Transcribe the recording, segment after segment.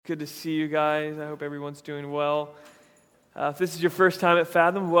good to see you guys. I hope everyone's doing well. If this is your first time at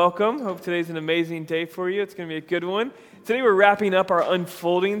Fathom, welcome. Hope today's an amazing day for you. It's going to be a good one. Today we're wrapping up our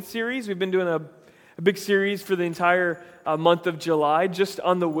Unfolding series. We've been doing a big series for the entire month of July, just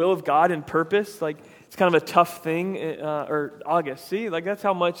on the will of God and purpose. Like, it's kind of a tough thing, or August. See, like that's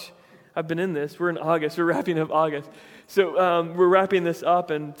how much I've been in this. We're in August. We're wrapping up August. So we're wrapping this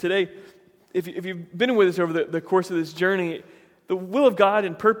up, and today, if you've been with us over the course of this journey, the will of God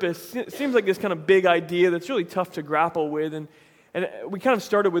and purpose seems like this kind of big idea that's really tough to grapple with, and we kind of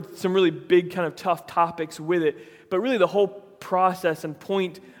started with some really big kind of tough topics with it, but really the whole process and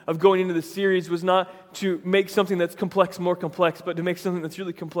point of going into the series was not to make something that's complex more complex, but to make something that's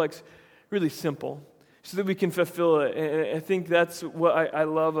really complex really simple, so that we can fulfill it. And I think that's what I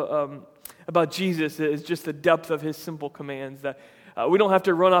love about Jesus, is just the depth of his simple commands, that we don't have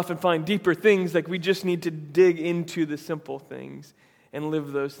to run off and find deeper things. Like, we just need to dig into the simple things and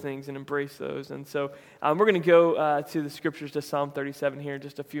live those things and embrace those. And so we're going to go to the scriptures, to Psalm 37 here in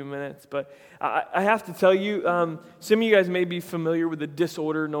just a few minutes. But I have to tell you, some of you guys may be familiar with the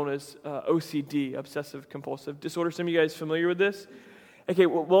disorder known as OCD, obsessive compulsive disorder. Some of you guys familiar with this? Okay,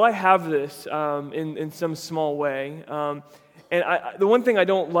 well I have this in some small way. And the one thing I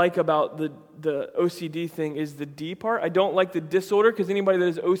don't like about the OCD thing is the D part. I don't like the disorder, because anybody that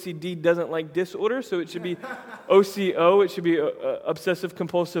has OCD doesn't like disorder, so it should be OCO. It should be obsessive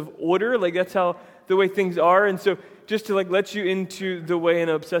compulsive order. Like, that's how the way things are. And so just to let you into the way an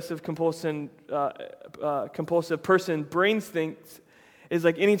obsessive compulsive person brains thinks is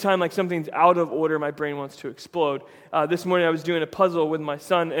like anytime something's out of order, my brain wants to explode. This morning I was doing a puzzle with my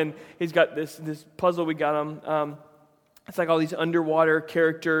son, and he's got this puzzle we got him. It's like all these underwater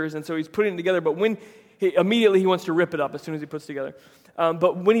characters, and so he's putting it together, but immediately he wants to rip it up as soon as he puts it together.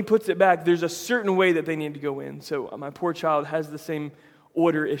 But when he puts it back, there's a certain way that they need to go in. So my poor child has the same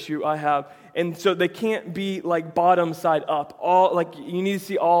order issue I have, and so they can't be like bottom side up. You need to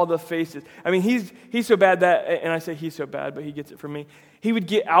see all the faces. I mean, he's so bad that, and I say he's so bad, but he gets it from me. He would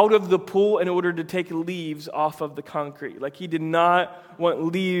get out of the pool in order to take leaves off of the concrete. Like, he did not want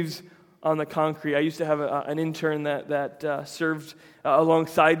leaves on the concrete. I used to have an intern that served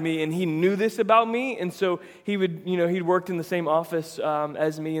alongside me, and he knew this about me, and so he'd worked in the same office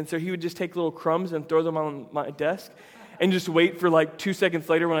as me, and so he would just take little crumbs and throw them on my desk, and just wait for 2 seconds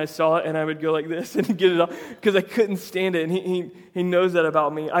later when I saw it, and I would go like this and get it off, because I couldn't stand it, and he knows that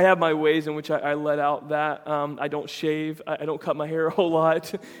about me. I have my ways in which I let out that. I don't shave. I don't cut my hair a whole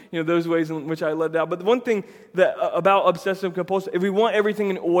lot. Those ways in which I let it out. But the one thing that about obsessive compulsive, if we want everything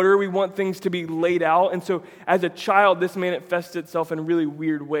in order, we want things to be laid out. And so as a child, this manifests itself in really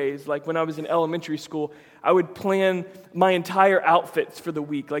weird ways. Like, when I was in elementary school, I would plan my entire outfits for the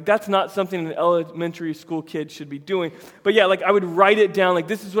week. Like, that's not something an elementary school kid should be doing. But yeah, I would write it down. Like,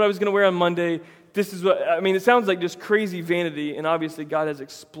 this is what I was going to wear on Monday. This is what, it sounds like just crazy vanity, and obviously God has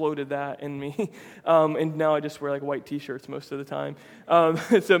exploded that in me. And now I just wear white t-shirts most of the time.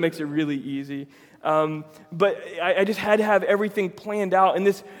 So it makes it really easy. But I just had to have everything planned out. And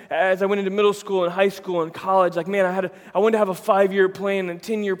this, as I went into middle school and high school and college, I wanted to have a 5-year plan and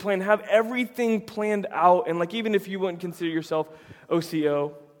 10-year plan, have everything planned out. And even if you wouldn't consider yourself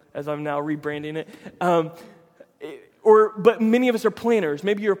OCO, as I'm now rebranding it, but many of us are planners.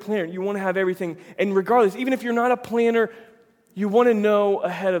 Maybe you're a planner. You want to have everything. And regardless, even if you're not a planner, you want to know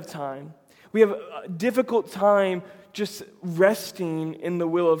ahead of time. We have a difficult time just resting in the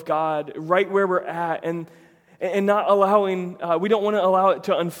will of God right where we're at, and not allowing, we don't want to allow it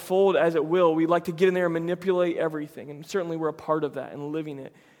to unfold as it will. We like to get in there and manipulate everything, and certainly we're a part of that and living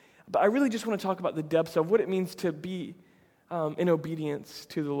it. But I really just want to talk about the depths of what it means to be in obedience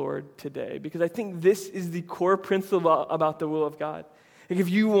to the Lord today, because I think this is the core principle about the will of God. If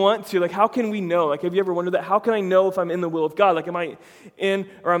you want to, how can we know? Have you ever wondered that? How can I know if I'm in the will of God? Am I in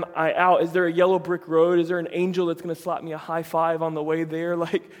or am I out? Is there a yellow brick road? Is there an angel that's going to slap me a high five on the way there?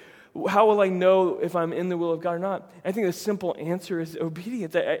 How will I know if I'm in the will of God or not? I think the simple answer is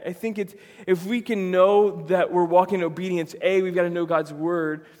obedience. I think it's, if we can know that we're walking in obedience, we've got to know God's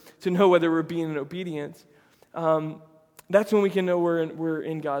word to know whether we're being in obedience. That's when we can know we're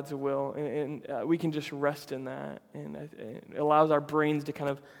in God's will, and we can just rest in that, and it allows our brains to kind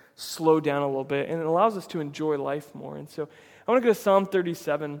of slow down a little bit, and it allows us to enjoy life more. And so I want to go to Psalm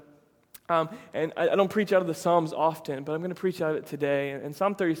 37, and I don't preach out of the Psalms often, but I'm going to preach out of it today. And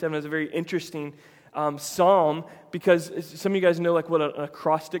Psalm 37 is a very interesting psalm, because some of you guys know what an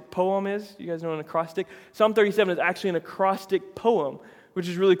acrostic poem is. You guys know an acrostic? Psalm 37 is actually an acrostic poem, which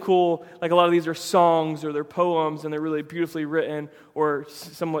is really cool. A lot of these are songs or they're poems, and they're really beautifully written or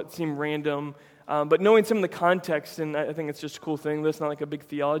somewhat seem random. But knowing some of the context, and I think it's just a cool thing. That's not like a big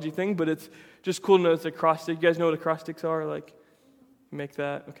theology thing, but it's just cool to know it's acrostic. You guys know what acrostics are? Like, you make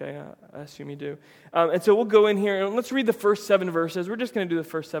that? Okay, I assume you do. And so we'll go in here, and let's read the first 7 verses. We're just going to do the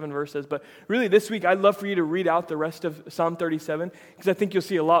first 7 verses. But really this week, I'd love for you to read out the rest of Psalm 37, because I think you'll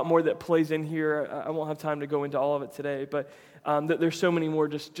see a lot more that plays in here. I won't have time to go into all of it today, but there's so many more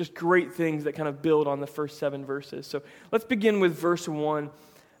just great things that kind of build on the first 7 verses. So let's begin with verse 1.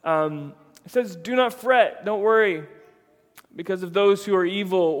 It says, "Do not fret, don't worry, because of those who are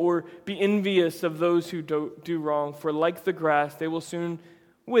evil, or be envious of those who do wrong. For like the grass, they will soon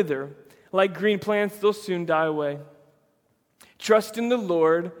wither. Like green plants, they'll soon die away. Trust in the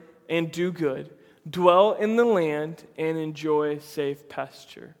Lord and do good. Dwell in the land and enjoy safe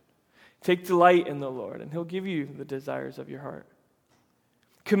pasture. Take delight in the Lord, and He'll give you the desires of your heart.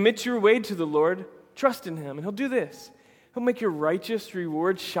 Commit your way to the Lord, trust in Him, and He'll do this. He'll make your righteous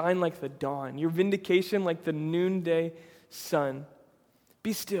reward shine like the dawn, your vindication like the noonday sun.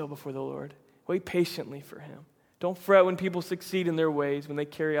 Be still before the Lord. Wait patiently for Him. Don't fret when people succeed in their ways, when they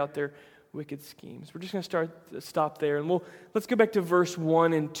carry out their wicked schemes." We're just going to stop there, and let's go back to verse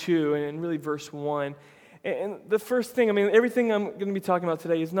 1 and 2, and really verse 1. And the first thing, everything I'm going to be talking about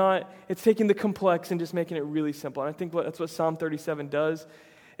today it's taking the complex and just making it really simple. And I think that's what Psalm 37 does.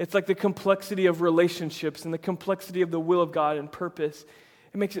 It's like the complexity of relationships and the complexity of the will of God and purpose.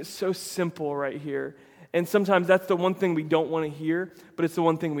 It makes it so simple right here. And sometimes that's the one thing we don't want to hear, but it's the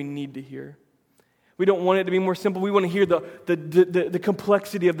one thing we need to hear. We don't want it to be more simple. We want to hear the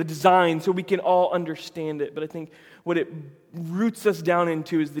complexity of the design so we can all understand it. But I think what it roots us down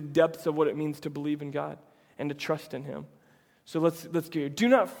into is the depths of what it means to believe in God and to trust in Him. So let's go here. "Do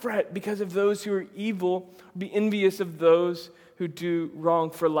not fret because of those who are evil. Be envious of those who do wrong,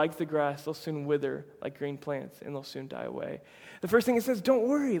 for like the grass, they'll soon wither like green plants, and they'll soon die away." The first thing it says, don't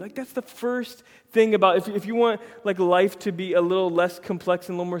worry. Like, that's the first thing about, if you want like life to be a little less complex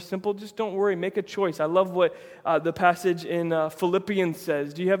and a little more simple, just don't worry. Make a choice. I love what the passage in Philippians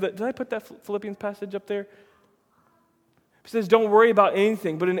says. Do you have that? Did I put that Philippians passage up there? It says, don't worry about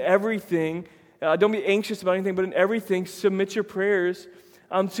anything, but in everything, don't be anxious about anything, but in everything, submit your prayers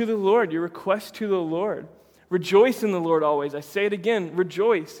to the Lord, your requests to the Lord. Rejoice in the Lord always. I say it again,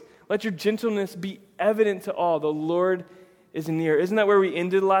 rejoice. Let your gentleness be evident to all. The Lord is near. Isn't that where we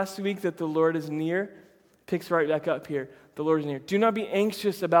ended last week, that the Lord is near? Picks right back up here. The Lord is near. Do not be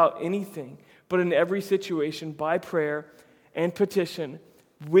anxious about anything, but in every situation, by prayer and petition,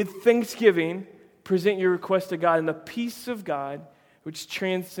 with thanksgiving, present your request to God, and the peace of God, which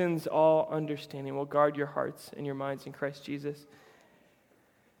transcends all understanding, will guard your hearts and your minds in Christ Jesus.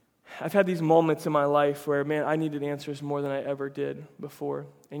 I've had these moments in my life where, man, I needed answers more than I ever did before.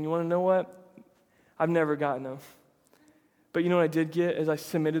 And you want to know what? I've never gotten them. But you know what I did get? As I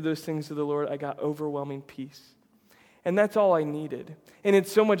submitted those things to the Lord, I got overwhelming peace. And that's all I needed. And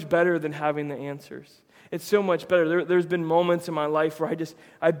it's so much better than having the answers. It's so much better. There's been moments in my life where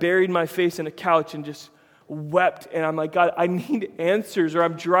I buried my face in a couch and just wept. And I'm like, God, I need answers. Or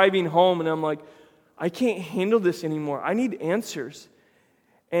I'm driving home and I'm like, I can't handle this anymore. I need answers.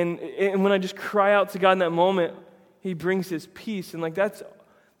 And when I just cry out to God in that moment, He brings His peace. And like that's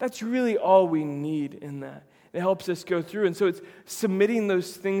really all we need in that. It helps us go through. And so it's submitting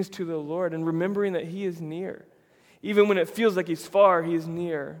those things to the Lord and remembering that He is near. Even when it feels like He's far, He is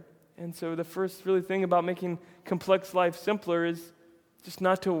near. And so the first really thing about making complex life simpler is just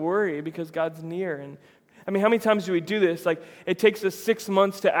not to worry because God's near. And how many times do we do this? Like, it takes us 6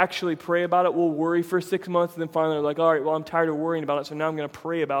 months to actually pray about it. We'll worry for 6 months, and then finally we're like, all right, well, I'm tired of worrying about it, so now I'm going to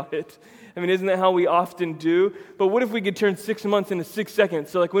pray about it. Isn't that how we often do? But what if we could turn 6 months into 6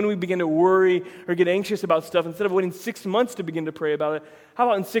 seconds? So like when we begin to worry or get anxious about stuff, instead of waiting 6 months to begin to pray about it, how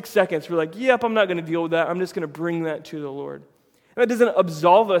about in 6 seconds, we're like, yep, I'm not going to deal with that. I'm just going to bring that to the Lord. And that doesn't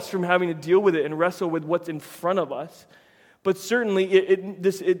absolve us from having to deal with it and wrestle with what's in front of us. But certainly,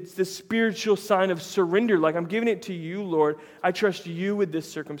 it's the spiritual sign of surrender. Like, I'm giving it to you, Lord. I trust you with this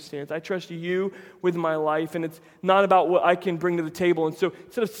circumstance. I trust you with my life. And it's not about what I can bring to the table. And so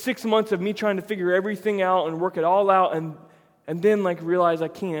instead of 6 months of me trying to figure everything out and work it all out and then like realize I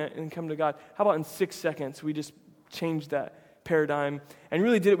can't and come to God, how about in 6 seconds we just change that paradigm and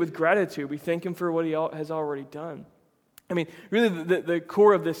really did it with gratitude. We thank Him for what He has already done. Really the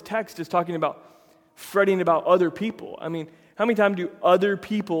core of this text is talking about fretting about other people. How many times do other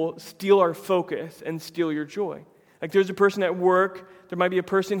people steal our focus and steal your joy? Like, there's a person at work, there might be a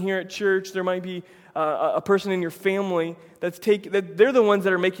person here at church, there might be a person in your family that they're the ones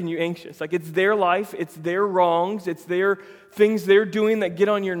that are making you anxious. Like, it's their life, it's their wrongs, it's their things they're doing that get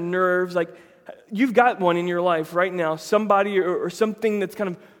on your nerves. Like, you've got one in your life right now, somebody or something that's kind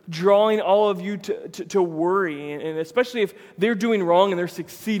of drawing all of you to worry, and especially if they're doing wrong and they're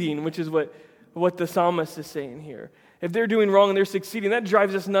succeeding, which is what the psalmist is saying here. If they're doing wrong and they're succeeding, that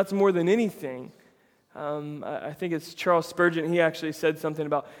drives us nuts more than anything. I think it's Charles Spurgeon. He actually said something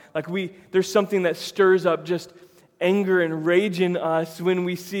about there's something that stirs up just anger and rage in us when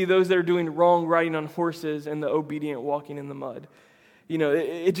we see those that are doing wrong riding on horses and the obedient walking in the mud.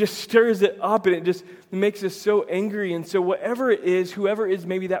 It just stirs it up, and it just makes us so angry. And so whatever it is, whoever is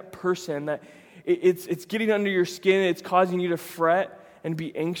maybe that person that it's getting under your skin, it's causing you to fret and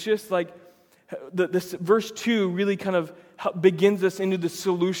be anxious, this verse 2 really kind of begins us into the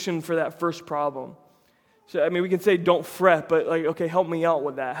solution for that first problem. So, we can say don't fret, but okay, help me out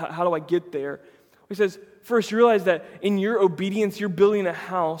with that. How do I get there? He says, first, realize that in your obedience, you're building a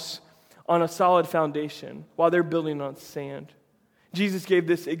house on a solid foundation while they're building on sand. Jesus gave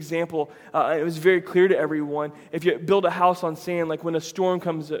this example. It was very clear to everyone. If you build a house on sand, like when a storm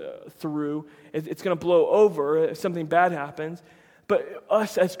comes through, it's going to blow over if something bad happens. But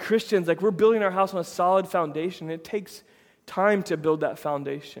us as Christians, we're building our house on a solid foundation. It takes time to build that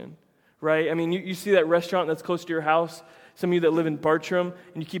foundation, right? You see that restaurant that's close to your house. Some of you that live in Bartram,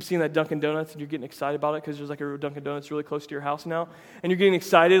 and you keep seeing that Dunkin' Donuts, and you're getting excited about it because there's a Dunkin' Donuts really close to your house now, and you're getting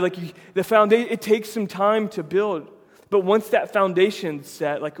excited. The foundation, it takes some time to build. But once that foundation's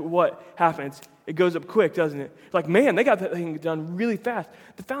set, what happens? It goes up quick, doesn't it? Man, they got that thing done really fast.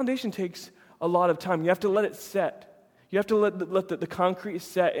 The foundation takes a lot of time. You have to let it set. You have to let the concrete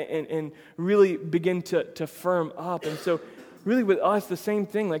set and really begin to firm up. And so really with us, the same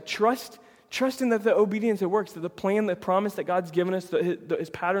thing. Trusting that the obedience, it works, that the plan, the promise that God's given us, his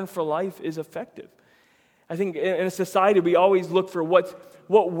pattern for life is effective. I think in a society, we always look for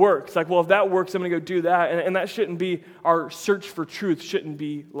what works. If that works, I'm going to go do that. And that shouldn't be, our search for truth shouldn't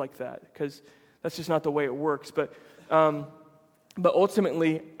be like that, because that's just not the way it works. But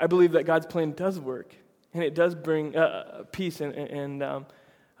ultimately, I believe that God's plan does work, and it does bring peace and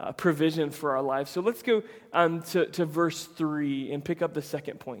provision for our lives. So let's go to verse 3 and pick up the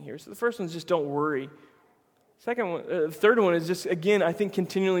second point here. So the first one is just don't worry. The third one is just, again, I think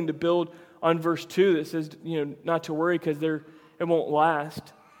continuing to build on verse 2 that says, not to worry because it won't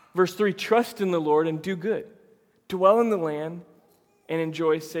last. Verse 3, trust in the Lord and do good. Dwell in the land and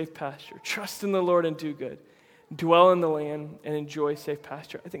enjoy safe pasture. Trust in the Lord and do good. Dwell in the land and enjoy safe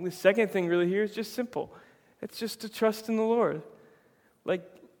pasture. I think the second thing really here is just simple. It's just to trust in the Lord.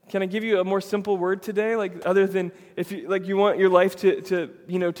 Can I give you a more simple word today? Other than if you want your life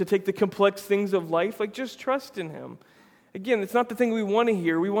to take the complex things of life, just trust in Him. Again, it's not the thing we want to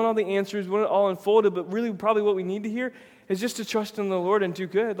hear. We want all the answers, we want it all unfolded, but really probably what we need to hear is just to trust in the Lord and do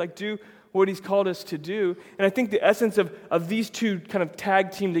good. Do what He's called us to do. And I think the essence of these two kind of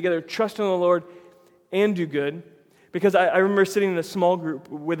tag team together, trust in the Lord and do good, because I remember sitting in a small group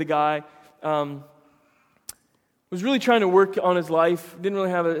with a guy, was really trying to work on his life, didn't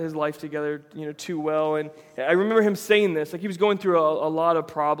really have his life together, too well. And I remember him saying this, he was going through a lot of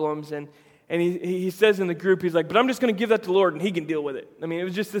problems, and he says in the group, he's but I'm just going to give that to the Lord and He can deal with it. It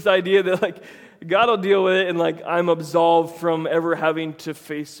was just this idea that God will deal with it, and I'm absolved from ever having to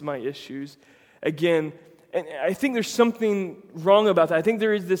face my issues again. And I think there's something wrong about that. I think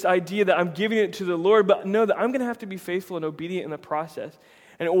there is this idea that I'm giving it to the Lord, but know that I'm going to have to be faithful and obedient in the process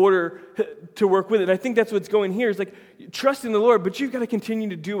in order to work with it. And I think that's what's going here. Is trust in the Lord, but you've got to continue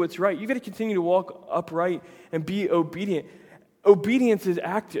to do what's right. You've got to continue to walk upright and be obedient. Obedience is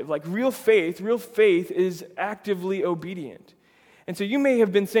active. Real faith is actively obedient. And so you may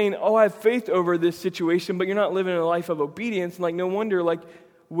have been saying, I have faith over this situation, but you're not living a life of obedience. And no wonder,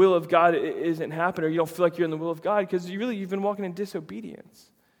 will of God isn't happening, or you don't feel like you're in the will of God, because you've been walking in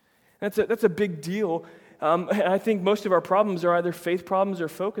disobedience. That's a big deal. And I think most of our problems are either faith problems or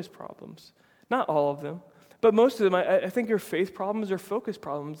focus problems. Not all of them, but most of them, I think, are faith problems or focus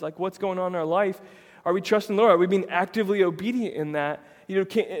problems. What's going on in our life? Are we trusting the Lord? Are we being actively obedient in that?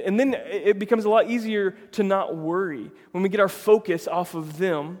 And then it becomes a lot easier to not worry when we get our focus off of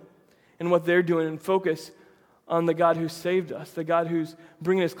them and what they're doing, and focus on the God who saved us, the God who's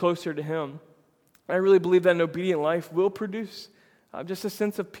bringing us closer to Him. I really believe that an obedient life will produce just a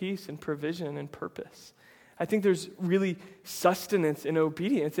sense of peace and provision and purpose. I think there's really sustenance in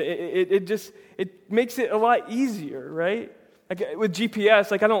obedience. It makes it a lot easier, right? With GPS,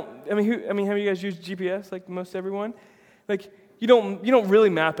 have you guys used GPS? Most everyone, you don't really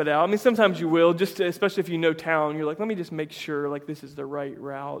map it out. Sometimes you will, especially if you know town. You're let me just make sure this is the right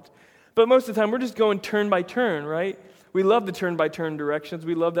route. But most of the time, we're just going turn by turn, right? We love the turn by turn directions.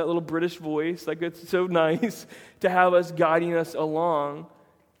 We love that little British voice. It's so nice to have us guiding us along.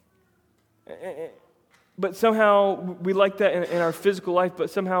 But somehow we like that in our physical life,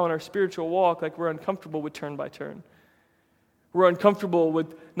 but somehow in our spiritual walk, like we're uncomfortable with turn by turn. We're uncomfortable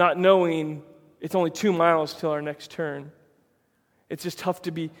with not knowing it's only 2 miles till our next turn. It's just tough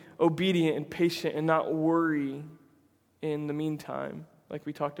to be obedient and patient and not worry in the meantime, like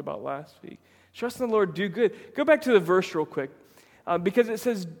we talked about last week. Trust in the Lord, do good. Go back to the verse real quick, because it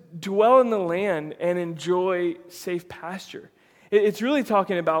says, dwell in the land and enjoy safe pasture. It's really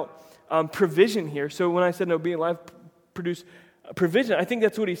talking about provision here. So when I said an obedient life produce provision, I think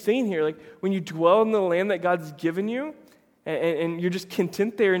that's what he's saying here. Like when you dwell in the land that God's given you, and you're just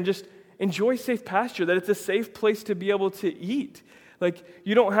content there and just enjoy safe pasture, that it's a safe place to be able to eat. Like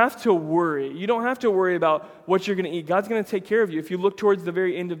you don't have to worry. You don't have to worry about what you're going to eat. God's going to take care of you. If you look towards the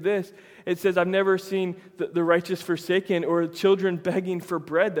very end of this, it says, I've never seen the righteous forsaken or children begging for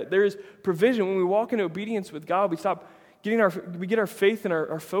bread. That there is provision. When we walk in obedience with God, we get our faith and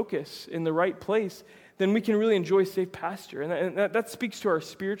our focus in the right place, then we can really enjoy safe pasture. And that speaks to our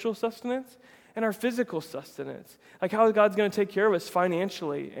spiritual sustenance and our physical sustenance. Like how God's going to take care of us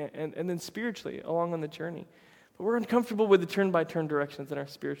financially and then spiritually along on the journey. But we're uncomfortable with the turn-by-turn directions in our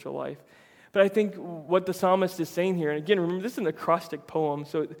spiritual life. But I think what the psalmist is saying here, and again, remember, this is an acrostic poem,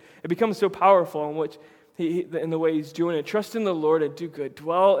 so it becomes so powerful in which in the way he's doing it. Trust in the Lord and do good.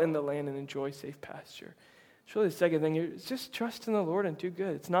 Dwell in the land and enjoy safe pasture. It's really the second thing. It's just trust in the Lord and do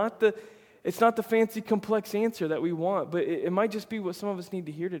good. It's not the fancy, complex answer that we want, but it might just be what some of us need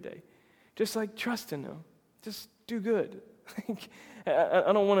to hear today. Just like trust in Him. Just do good.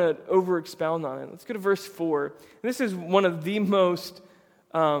 I don't want to over-expound on it. Let's go to verse 4. This is one of the most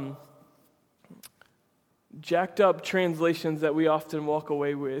jacked up translations that we often walk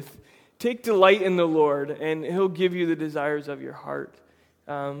away with. Take delight in the Lord, and He'll give you the desires of your heart.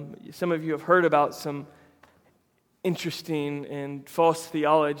 Some of you have heard about some interesting and false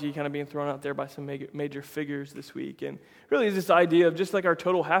theology kind of being thrown out there by some major figures this week. And really it's this idea of just like our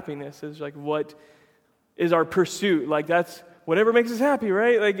total happiness is like what is our pursuit. Like that's whatever makes us happy,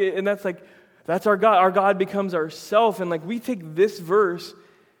 right? Like, and that's our God. Our God becomes our self. And like we take this verse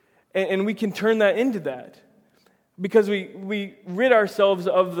and we can turn that into that. Because we rid ourselves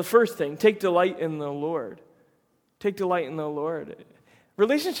of the first thing. Take delight in the Lord. Take delight in the Lord.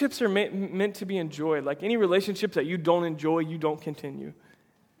 Relationships are meant to be enjoyed. Like any relationships that you don't enjoy, you don't continue.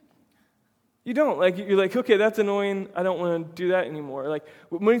 You don't. Like you're like, okay, that's annoying. I don't want to do that anymore. Like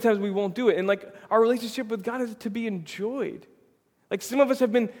many times we won't do it. And like our relationship with God is to be enjoyed. Like some of us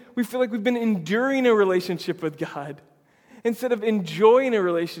we feel like we've been enduring a relationship with God instead of enjoying a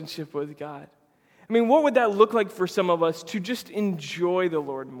relationship with God. I mean, what would that look like for some of us to just enjoy the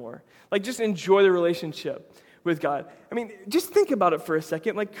Lord more? Like just enjoy the relationship with God. I mean, just think about it for a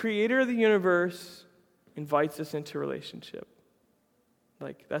second. Like Creator of the universe invites us into relationship.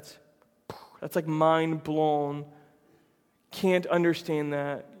 Like that's like mind blown. Can't understand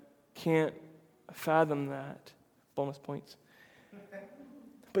that. Can't fathom that. Bonus points.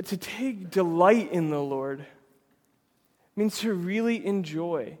 But to take delight in the Lord means to really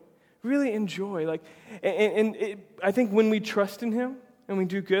enjoy. Really enjoy. Like, I think when we trust in Him and we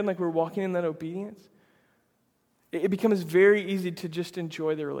do good, like we're walking in that obedience, it becomes very easy to just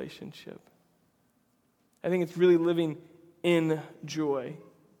enjoy the relationship. I think it's really living in joy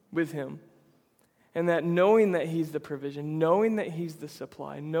with Him. And that knowing that He's the provision, knowing that He's the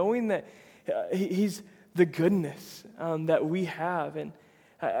supply, knowing that He's the goodness that we have. And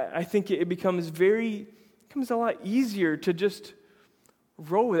I think it becomes a lot easier to just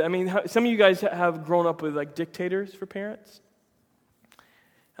roll with it. I mean, some of you guys have grown up with like dictators for parents.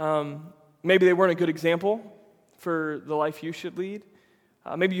 Maybe they weren't a good example for the life you should lead.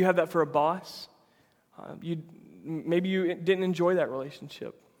 Maybe you have that for a boss. Maybe you didn't enjoy that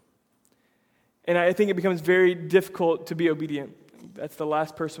relationship. And I think it becomes very difficult to be obedient. That's the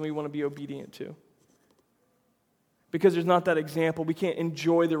last person we want to be obedient to. Because there's not that example. We can't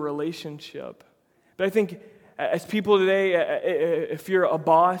enjoy the relationship. But I think as people today, if you're a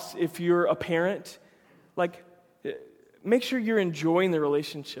boss, if you're a parent, like make sure you're enjoying the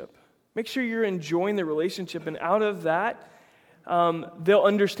relationship. Make sure you're enjoying the relationship, and out of that, they'll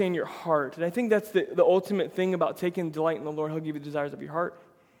understand your heart. And I think that's the ultimate thing about taking delight in the Lord. He'll give you the desires of your heart,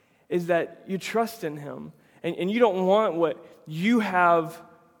 is that you trust in Him. And you don't want what you have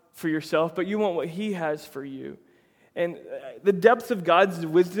for yourself, but you want what He has for you. And the depths of God's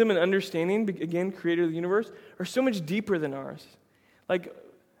wisdom and understanding, again, Creator of the universe, are so much deeper than ours. Like,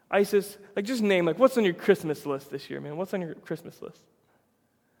 Isis, like just name, like what's on your Christmas list this year, man? What's on your Christmas list?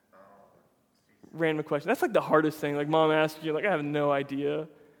 Random question. That's like the hardest thing. Like mom asks you, like I have no idea.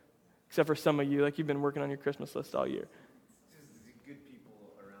 Except for some of you, like you've been working on your Christmas list all year. Just the good people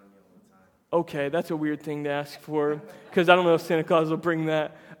around you all the time. Okay, that's a weird thing to ask for, because I don't know if Santa Claus will bring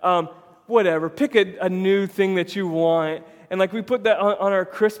that. Whatever, pick a new thing that you want. And like we put that on our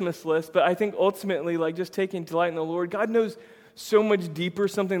Christmas list, but I think ultimately like just taking delight in the Lord, God knows so much deeper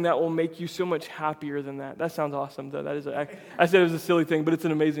something that will make you so much happier than that. That sounds awesome, though. I said it was a silly thing, but it's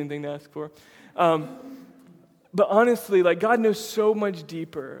an amazing thing to ask for. But honestly, like God knows so much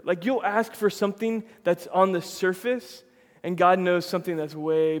deeper. Like you'll ask for something that's on the surface, and God knows something that's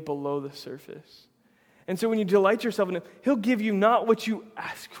way below the surface. And so when you delight yourself in Him, He'll give you not what you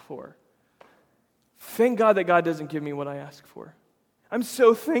ask for. Thank God that God doesn't give me what I ask for. I'm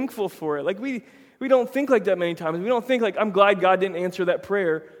so thankful for it. Like we don't think like that many times. We don't think like, I'm glad God didn't answer that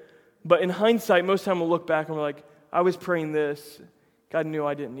prayer. But in hindsight, most of the time we'll look back and we're like, I was praying this. God knew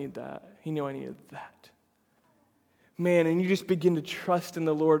I didn't need that. He knew I needed that. Man, and you just begin to trust in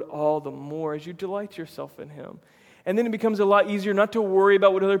the Lord all the more as you delight yourself in Him. And then it becomes a lot easier not to worry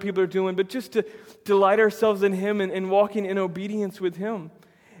about what other people are doing, but just to delight ourselves in Him and walking in obedience with Him.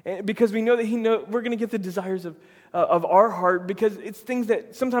 And because we know that we're going to get the desires of our heart, because it's things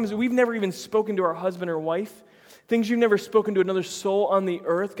that sometimes we've never even spoken to our husband or wife, things you've never spoken to another soul on the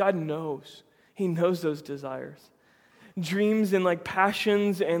earth. God knows. He knows those desires. Dreams and like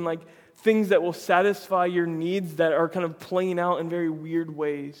passions and like things that will satisfy your needs that are kind of playing out in very weird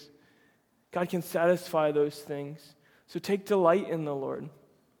ways. God can satisfy those things. So take delight in the Lord.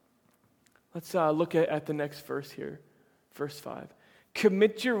 Let's look at the next verse here, verse 5.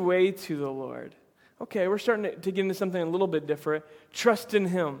 Commit your way to the Lord. Okay, we're starting to get into something a little bit different. Trust in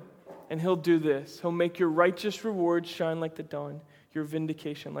Him, and He'll do this. He'll make your righteous rewards shine like the dawn, your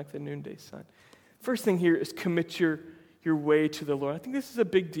vindication like the noonday sun. First thing here is commit your way to the Lord. I think this is a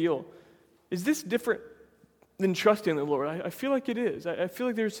big deal. Is this different than trusting the Lord? I feel like it is. I feel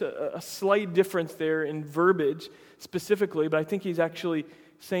like there's a slight difference there in verbiage specifically, but I think He's actually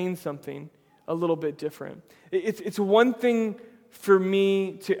saying something a little bit different. It's one thing for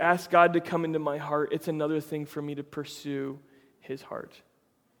me to ask God to come into my heart. It's another thing for me to pursue His heart.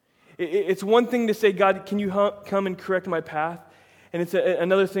 It's one thing to say, God, can you come and correct my path? And it's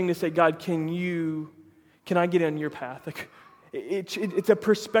another thing to say, God, can I get on your path? Like, it's a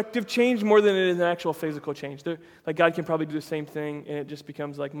perspective change more than it is an actual physical change. Like God can probably do the same thing, and it just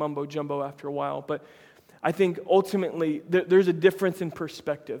becomes like mumbo jumbo after a while. But I think ultimately there's a difference in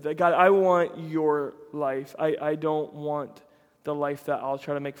perspective. That God, I want your life. I don't want the life that I'll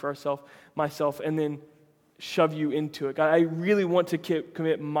try to make for myself, and then shove you into it. God, I really want to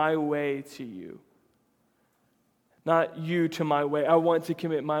commit my way to you. Not you to my way. I want to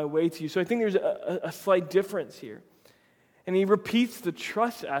commit my way to you. So I think there's a slight difference here. And He repeats the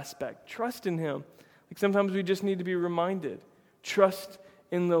trust aspect. Trust in Him. Like sometimes we just need to be reminded. Trust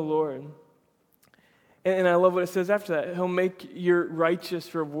in the Lord. And I love what it says after that. He'll make your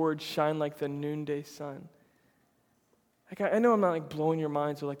righteous reward shine like the noonday sun. Like I know I'm not like blowing your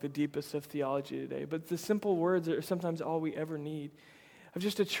minds with like the deepest of theology today, but the simple words are sometimes all we ever need. Of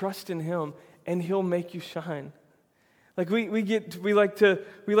just to trust in Him, and He'll make you shine. Like we like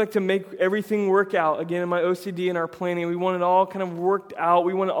to make everything work out. Again, in my OCD and our planning, we want it all kind of worked out.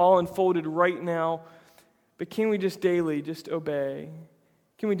 We want it all unfolded right now. But can we just daily just obey?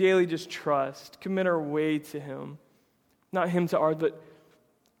 Can we daily just trust? Commit our way to Him. Not Him to ours,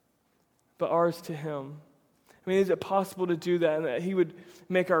 but ours to Him. I mean, is it possible to do that, and that He would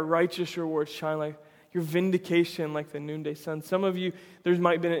make our righteous rewards shine like your vindication like the noonday sun? Some of you, there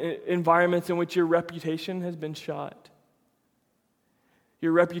might have been environments in which your reputation has been shot.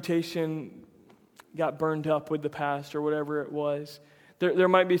 Your reputation got burned up with the past or whatever it was. There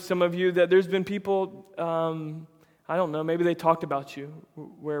might be some of you that there's been people, I don't know, maybe they talked about you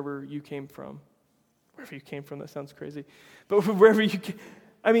wherever you came from. Wherever you came from, that sounds crazy. But wherever you came,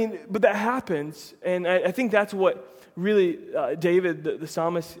 but that happens. And I think that's what really David, the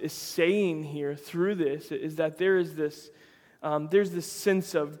psalmist, is saying here through this, is that there's this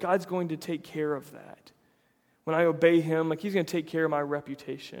sense of God's going to take care of that. When I obey Him, like He's going to take care of my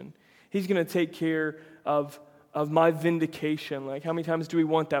reputation. He's going to take care of my vindication. Like how many times do we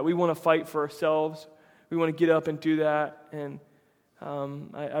want that? We want to fight for ourselves. We want to get up and do that. And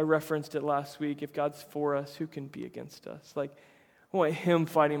I referenced it last week. If God's for us, who can be against us? Like I want Him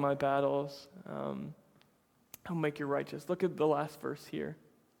fighting my battles. He'll make you righteous. Look at the last verse here.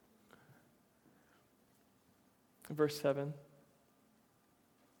 Verse 7.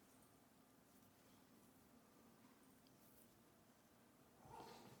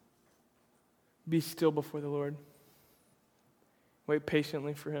 Be still before the Lord. Wait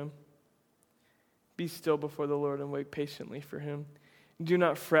patiently for Him. Be still before the Lord and wait patiently for Him. Do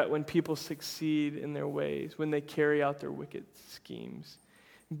not fret when people succeed in their ways, when they carry out their wicked schemes.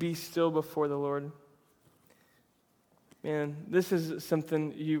 Be still before the Lord. Man, this is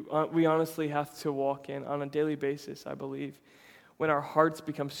something we honestly have to walk in on a daily basis, I believe. When our hearts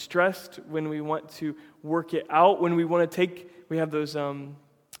become stressed, when we want to work it out, when we want to we have those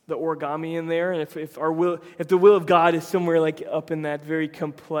the origami in there, and if the will of God is somewhere like up in that very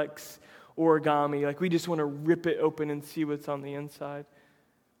complex origami, like we just want to rip it open and see what's on the inside.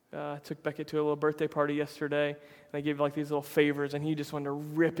 I took Beckett to a little birthday party yesterday, and I gave like these little favors, and he just wanted to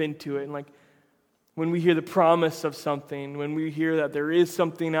rip into it. And like when we hear the promise of something, when we hear that there is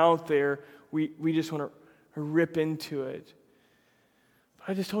something out there, we just want to rip into it. But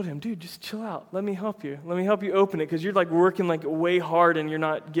I just told him, dude, just chill out. Let me help you. Let me help you open it, because you're like working like way hard and you're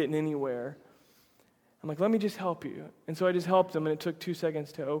not getting anywhere. I'm like, let me just help you. And so I just helped him, and it took 2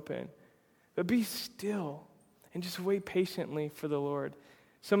 seconds to open. But be still and just wait patiently for the Lord.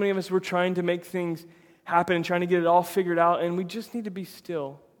 So many of us, we're trying to make things happen and trying to get it all figured out, and we just need to be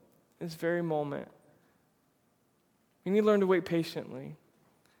still in this very moment. We need to learn to wait patiently.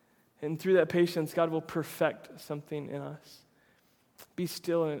 And through that patience, God will perfect something in us. Be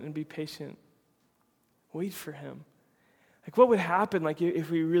still and be patient. Wait for Him. Like, what would happen like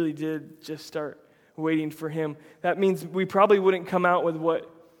if we really did just start waiting for Him? That means we probably wouldn't come out with what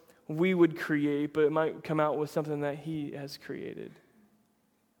we would create, but it might come out with something that He has created.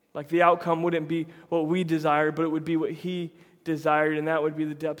 Like, the outcome wouldn't be what we desired, but it would be what He desired, and that would be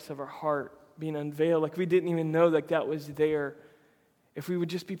the depths of our heart being unveiled. Like, we didn't even know like that was there if we would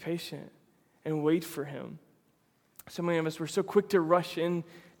just be patient and wait for Him. So many of us, we're so quick to rush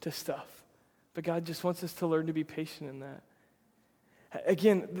into stuff, but God just wants us to learn to be patient in that.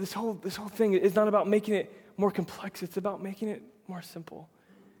 Again, this whole thing is not about making it more complex. It's about making it more simple.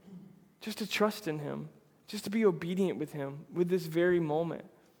 Just to trust in Him, just to be obedient with Him with this very moment.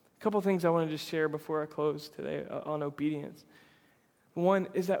 A couple things I wanted to share before I close today on obedience. One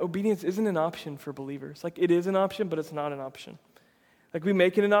is that obedience isn't an option for believers. Like, it is an option, but it's not an option. Like, we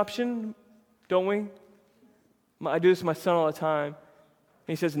make it an option, don't we? I do this with my son all the time. And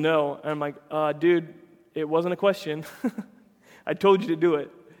he says no. And I'm like, dude, it wasn't a question. I told you to do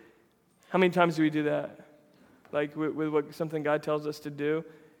it. How many times do we do that? Like with something God tells us to do,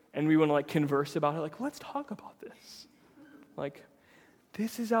 and we want to like converse about it. Like, let's talk about this. Like,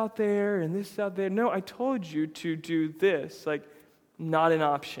 this is out there and this is out there. No, I told you to do this. Like, not an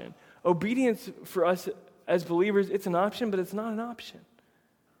option. Obedience for us as believers, it's an option, but it's not an option.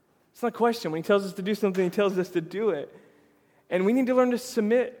 It's not a question. When He tells us to do something, He tells us to do it. And we need to learn to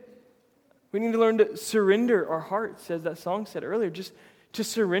submit. We need to learn to surrender our hearts, as that song said earlier, just to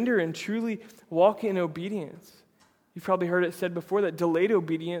surrender and truly walk in obedience. You've probably heard it said before that delayed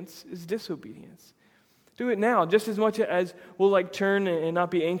obedience is disobedience. Do it now, just as much as we'll like turn and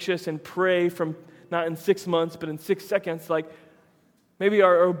not be anxious and pray from not in 6 months, but in 6 seconds. Like, maybe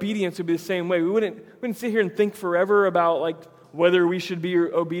our obedience would be the same way. We wouldn't sit here and think forever about like whether we should be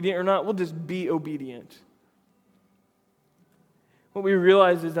obedient or not. We'll just be obedient. What we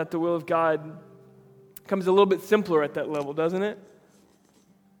realize is that the will of God comes a little bit simpler at that level, doesn't it?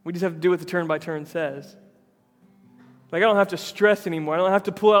 We just have to do what the turn-by-turn says. Like, I don't have to stress anymore. I don't have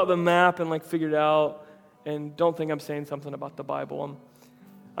to pull out the map and like figure it out. And don't think I'm saying something about the Bible.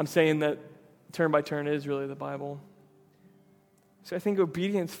 I'm saying that turn-by-turn is really the Bible. So I think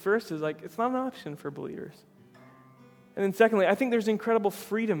obedience first is like, it's not an option for believers. And then secondly, I think there's incredible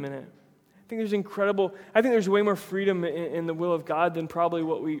freedom in it. I think there's way more freedom in the will of God than probably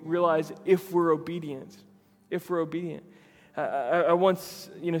what we realize if we're obedient. If we're obedient. I once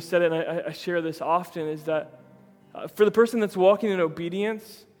said it, and I share this often, is that for the person that's walking in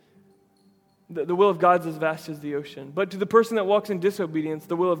obedience, the will of God is as vast as the ocean. But to the person that walks in disobedience,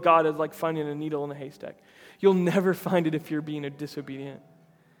 the will of God is like finding a needle in a haystack. You'll never find it if you're being disobedient.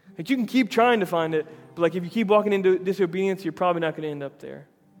 Like, you can keep trying to find it, but like if you keep walking into disobedience, you're probably not going to end up there.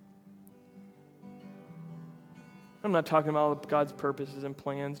 I'm not talking about God's purposes and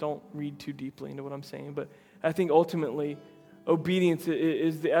plans. Don't read too deeply into what I'm saying. But I think ultimately, obedience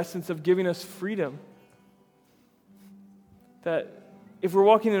is the essence of giving us freedom. That if we're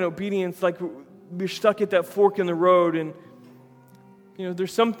walking in obedience, like we're stuck at that fork in the road, and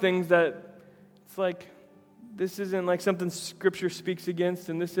there's some things that it's like, this isn't like something Scripture speaks against,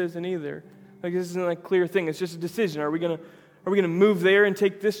 and this isn't either. Like, this isn't like a clear thing. It's just a decision. Are we gonna move there and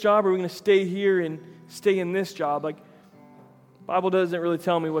take this job, or are we gonna stay here and stay in this job? Like, the Bible doesn't really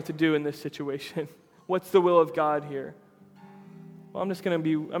tell me what to do in this situation. What's the will of God here? Well, I'm just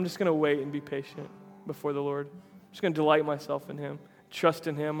gonna wait and be patient before the Lord. I'm just gonna delight myself in Him, trust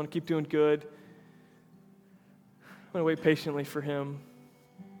in Him. I'm gonna keep doing good. I'm gonna wait patiently for Him.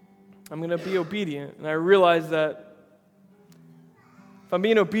 I'm going to be obedient. And I realize that if I'm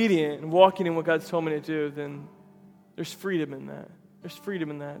being obedient and walking in what God's told me to do, then there's freedom in that. There's freedom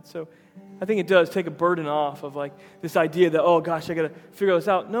in that. So I think it does take a burden off of like this idea that, oh gosh, I got to figure this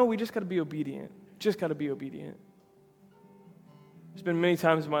out. No, we just got to be obedient. Just got to be obedient. There's been many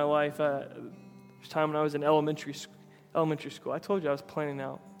times in my life, there's a time when I was in elementary school. I told you I was planning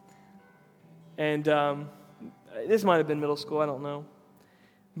out. And this might have been middle school, I don't know.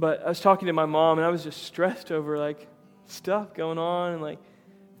 But I was talking to my mom, and I was just stressed over like stuff going on and like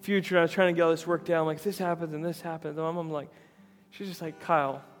future. I was trying to get all this worked out. I'm like, if this happens and this happens. And my mom like, she's just like,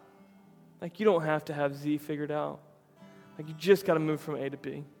 Kyle, like you don't have to have Z figured out. Like you just got to move from A to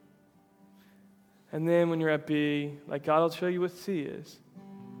B. And then when you're at B, like God will show you what C is.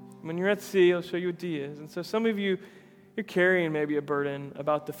 When you're at C, He'll show you what D is. And so some of you, you're carrying maybe a burden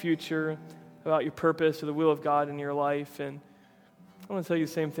about the future, about your purpose or the will of God in your life. And I want to tell you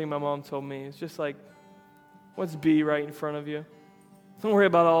the same thing my mom told me. It's just like, what's B right in front of you? Don't worry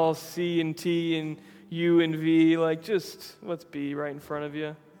about all C and T and U and V. Like just what's B right in front of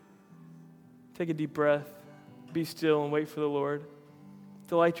you? Take a deep breath. Be still and wait for the Lord.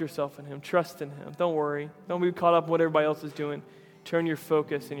 Delight yourself in Him. Trust in Him. Don't worry. Don't be caught up in what everybody else is doing. Turn your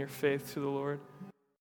focus and your faith to the Lord.